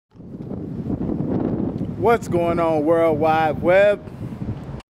What's going on, World Wide Web?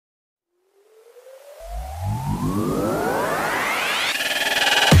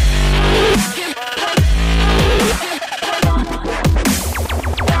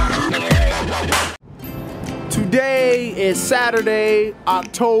 Today is Saturday,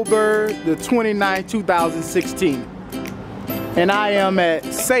 October the 29th, 2016. And I am at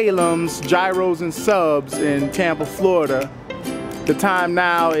Salem's Gyros and Subs in Tampa, Florida. The time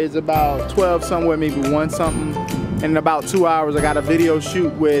now is about 12 somewhere, maybe 1 something. And in about 2 hours, I got a video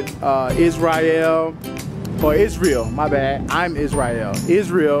shoot with Israel, my bad. I'm Israel.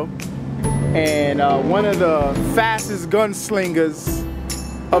 Israel, and one of the fastest gunslingers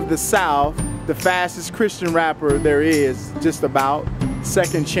of the South, the fastest Christian rapper there is, just about,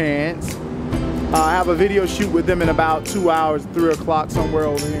 Second Chance. I have a video shoot with them in about 2 hours, 3 o'clock, somewhere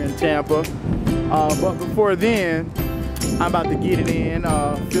over here in Tampa. But before then, I'm about to get it in,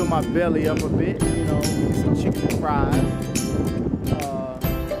 fill my belly up a bit, you know, get some chicken fries.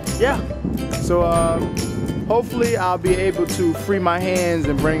 Yeah, so hopefully I'll be able to free my hands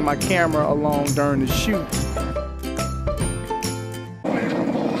and bring my camera along during the shoot.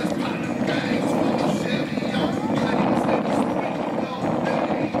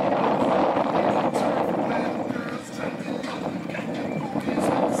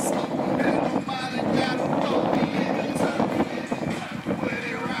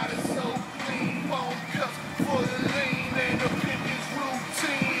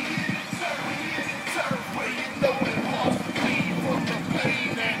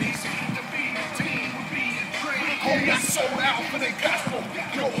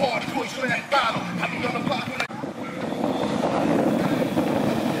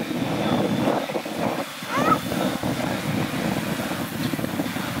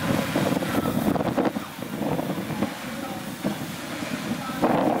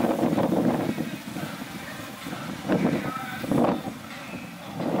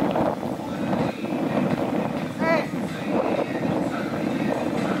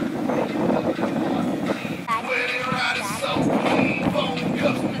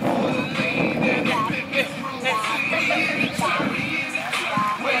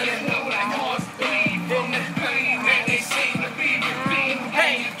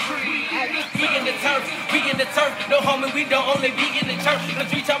 No homie, we don't only be in the church. The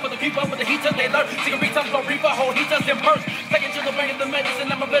three times with the people with the heat till they learn. Cigarette times for reaper, whole heat us in burst. Second to the brain of the medicine,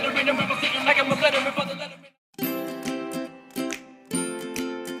 I'm a veteran. I'm representing like I'm a veteran for the letterman.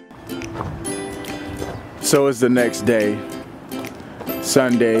 So it's the next day,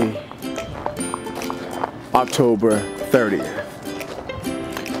 Sunday, October 30th.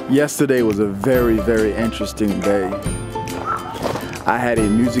 Yesterday was a very, very interesting day. I had a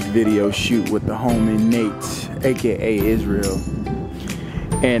music video shoot with the homie Nate, aka Israel,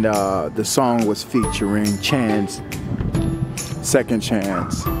 and the song was featuring Chance, Second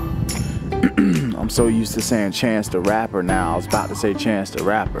Chance. I'm so used to saying Chance the Rapper now, I was about to say Chance the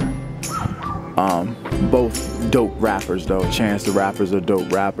Rapper. Both dope rappers though. Chance the Rapper's a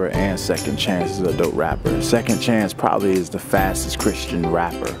dope rapper and Second Chance is a dope rapper. Second Chance probably is the fastest Christian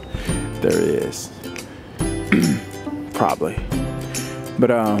rapper there is. Probably. But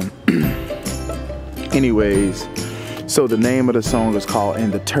anyways, so the name of the song is called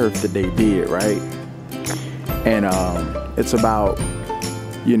 "In the Turf That They Did," right? And it's about,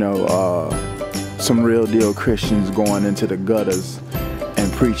 you know, some real deal Christians going into the gutters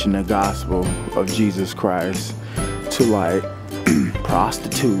and preaching the gospel of Jesus Christ to like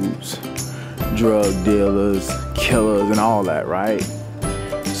prostitutes, drug dealers, killers, and all that, right?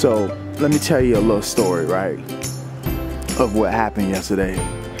 So let me tell you a little story, right, of what happened yesterday.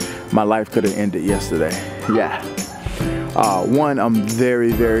 My life could have ended yesterday. Yeah. One, I'm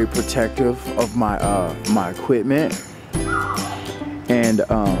very, very protective of my my equipment, and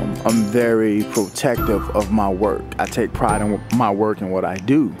I'm very protective of my work. I take pride in my work and what I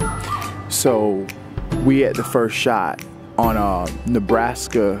do. So we had the first shot on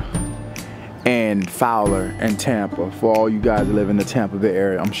Nebraska and Fowler and Tampa. For all you guys that live in the Tampa Bay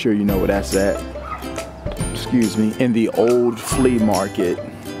area, I'm sure you know where that's at. Excuse me, in the old flea market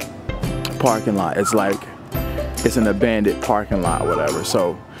parking lot. It's like, it's an abandoned parking lot or whatever.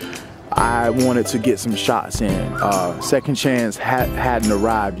 So I wanted to get some shots in. Second Chance hadn't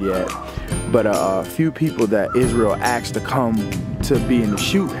arrived yet, but a few people that Israel asked to come to be in the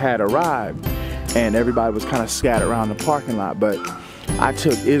shoot had arrived, and everybody was kind of scattered around the parking lot. But I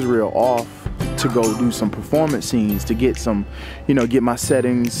took Israel off to go do some performance scenes, to get some, you know, get my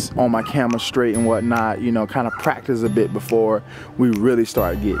settings on my camera straight and whatnot, you know, kind of practice a bit before we really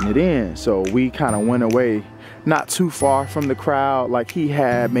start getting it in. So we kind of went away not too far from the crowd. Like he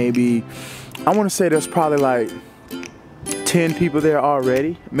had maybe, I want to say there's probably like 10 people there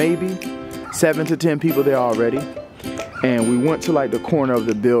already, maybe 7 to 10 people there already. And we went to like the corner of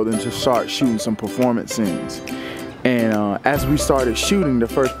the building to start shooting some performance scenes. And as we started shooting the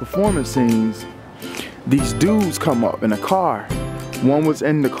first performance scenes, these dudes come up in a car. One was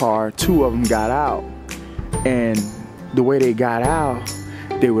in the car, 2 of them got out. And the way they got out,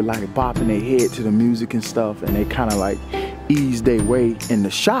 they were like bopping their head to the music and stuff, and they kind of like eased their way in the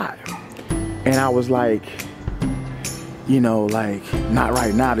shot. And I was like, you know, like, not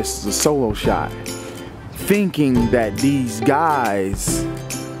right now, this is a solo shot. Thinking that these guys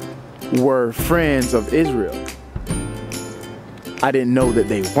were friends of Israel. I didn't know that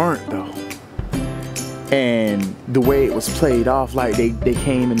they weren't though. And the way it was played off, like they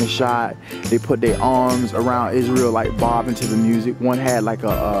came in the shot, they put their arms around Israel, like bobbing to the music. One had like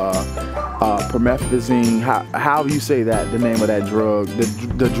a promethazine, however you say that, the name of that drug,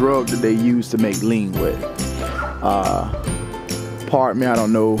 the drug that they use to make lean with. Pardon me, I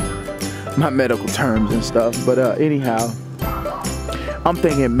don't know my medical terms and stuff, but anyhow, I'm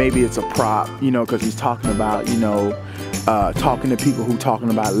thinking maybe it's a prop, you know, because he's talking about, you know, talking to people who talking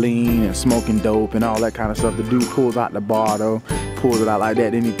about lean and smoking dope and all that kind of stuff. The dude pulls out the bottle, pulls it out like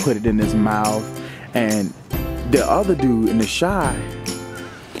that, then he put it in his mouth. And the other dude in the shot,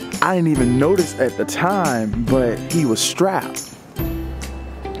 I didn't even notice at the time, but he was strapped.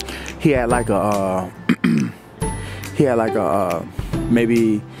 He had like a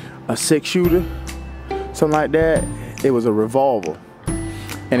maybe a 6-shooter, something like that. It was a revolver,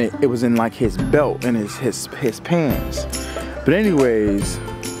 and it was in like his belt and his pants. But anyways,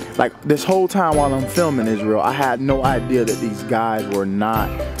 like this whole time while I'm filming Israel, I had no idea that these guys were not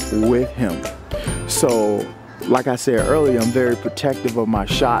with him. So like I said earlier, I'm very protective of my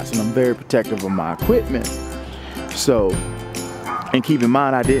shots and I'm very protective of my equipment. So, and keep in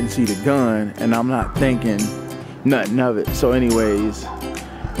mind, I didn't see the gun and I'm not thinking nothing of it. So anyways,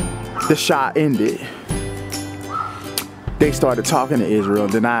 the shot ended. They started talking to Israel.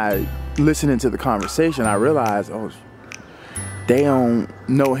 Then listening to the conversation, I realized, oh, they don't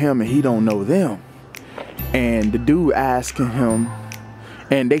know him and he don't know them. And the dude asking him,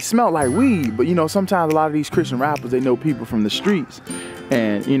 and they smelled like weed, but you know, sometimes a lot of these Christian rappers, they know people from the streets.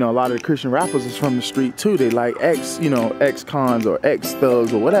 And you know, a lot of the Christian rappers is from the street too. They like ex-cons or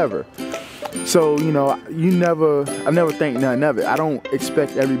ex-thugs or whatever. So, you know, I never think nothing of it. I don't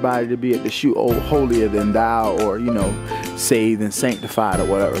expect everybody to be at the shoot holier than thou or, you know, saved and sanctified or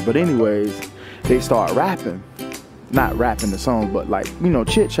whatever. But anyways, they start rapping. Not rapping the song, but like, you know,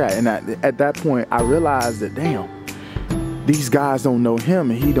 chit-chat. And at that point, I realized that, damn, these guys don't know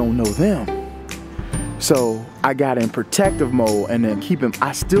him and he don't know them. So I got in protective mode and then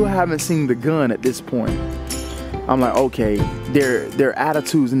I still haven't seen the gun at this point. I'm like, okay, their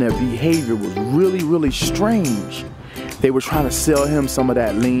attitudes and their behavior was really, really strange. They were trying to sell him some of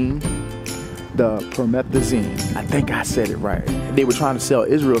that lean, the promethazine. I think I said it right. They were trying to sell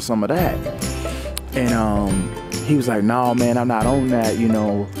Israel some of that. And he was like, no, man, I'm not on that. You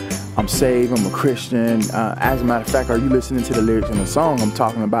know, I'm saved, I'm a Christian. As a matter of fact, are you listening to the lyrics in the song? I'm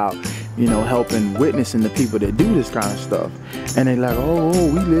talking about, you know, helping, witnessing the people that do this kind of stuff. And they like,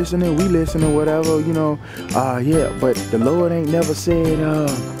 oh, we listening, whatever, you know. Yeah, but the Lord ain't never said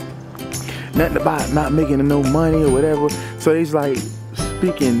nothing about not making no money or whatever. So he's like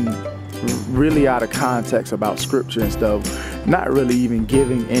speaking really out of context about scripture and stuff, not really even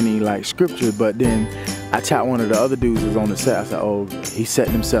giving any like scripture. But then I tapped one of the other dudes who's on the set. I said, oh, he's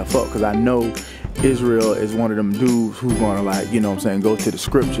setting himself up, because I know Israel is one of them dudes who's gonna, like, you know what I'm saying, go to the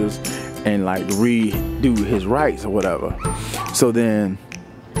scriptures and like redo his rights or whatever. So then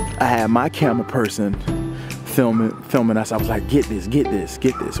I had my camera person filming us. I was like, get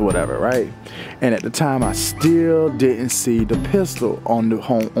this, whatever, right? And at the time, I still didn't see the pistol on the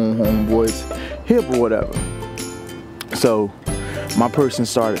homeboy's hip or whatever. So my person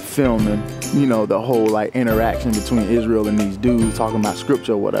started filming, you know, the whole like interaction between Israel and these dudes talking about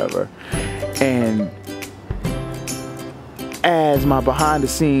scripture or whatever. And as my behind the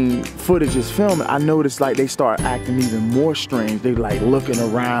scene footage is filming, I noticed like they start acting even more strange. They like looking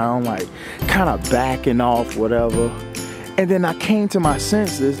around, like kind of backing off, whatever. And then I came to my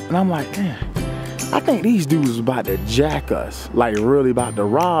senses and I'm like, man, I think these dudes was about to jack us, like really about to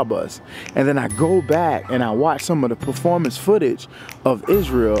rob us. And then I go back and I watch some of the performance footage of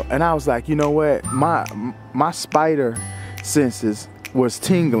Israel, and I was like, you know what, my spider senses was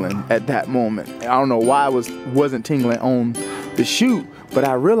tingling at that moment. I don't know why it wasn't tingling on the shoot, but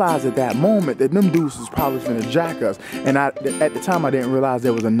I realized at that moment that them dudes was probably finna jack us. And at the time I didn't realize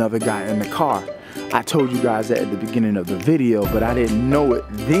there was another guy in the car. I told you guys that at the beginning of the video, but I didn't know it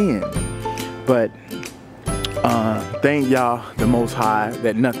then. But thank y'all, the Most High,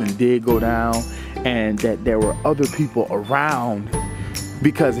 that nothing did go down and that there were other people around.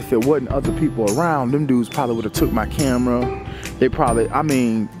 Because if it wasn't other people around, them dudes probably would have took my camera. They probably, I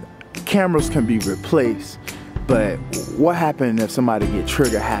mean, cameras can be replaced, but what happened if somebody get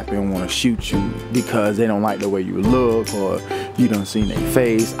trigger happy and want to shoot you because they don't like the way you look or you done seen their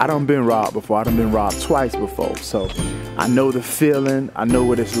face? I done been robbed before. I done been robbed twice before, so I know the feeling. I know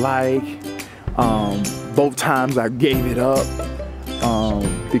what it's like. Both times I gave it up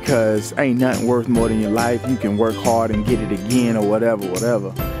because ain't nothing worth more than your life. You can work hard and get it again or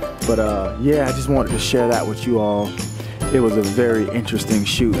whatever. But yeah, I just wanted to share that with you all. It was a very interesting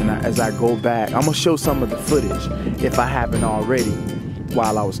shoot, and as I go back, I'm gonna show some of the footage if I haven't already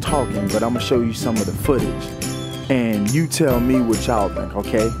while I was talking, but I'm gonna show you some of the footage and you tell me what y'all think,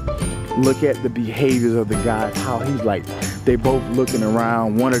 okay? Look at the behaviors of the guys, how he's like, they both looking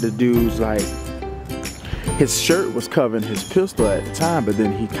around. One of the dudes, like, his shirt was covering his pistol at the time, but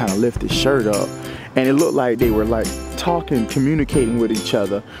then he kind of lifted his shirt up and it looked like they were like talking, communicating with each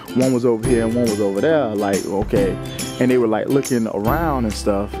other. One was over here and one was over there, like, okay. And they were like looking around and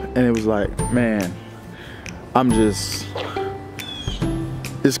stuff, and it was like, man,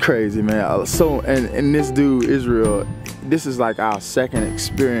 it's crazy, man. So, and this dude, Israel, this is like our second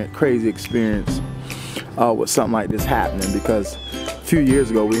experience, crazy experience with something like this happening, because a few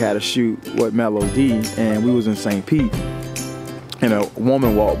years ago we had a shoot with Melody and we was in St. Pete, and a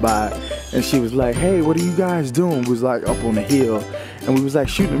woman walked by and she was like, hey, what are you guys doing? We was like up on the hill and we was like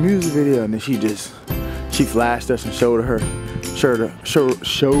shooting a music video, and then she flashed us and showed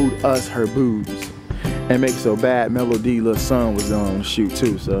us her boobs. And make it so bad, Melody little son was on the shoot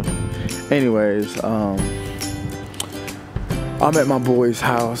too. So anyways, I'm at my boys'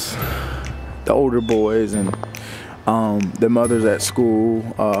 house, the older boys, and the mother's at school,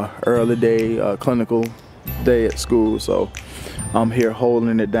 early day, clinical day at school. So I'm here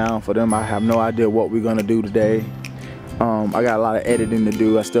holding it down for them. I have no idea what we're gonna do today. I got a lot of editing to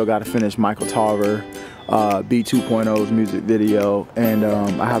do. I still got to finish Michael Tarver B2.0's music video, and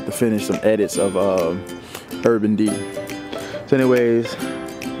I have to finish some edits of Urban D. So anyways,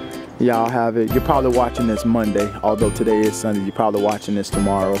 y'all have it. You're probably watching this Monday, although today is Sunday. You're probably watching this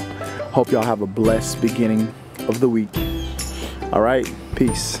tomorrow. Hope y'all have a blessed beginning of the week. All right,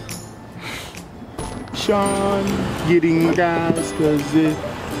 peace. Sean getting gas cause the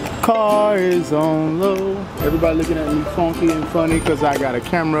car is on low. Everybody looking at me funky and funny cause I got a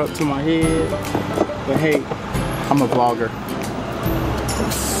camera up to my head. But hey, I'm a vlogger.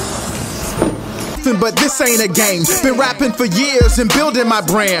 But this ain't a game. Been rapping for years and building my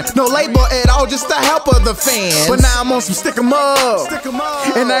brand. No label at all, just the help of the fans. But now I'm on some stick 'em up.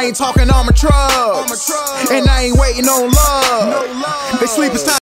 And I ain't talking on my trucks. And I ain't waiting on love. They sleep, it's time.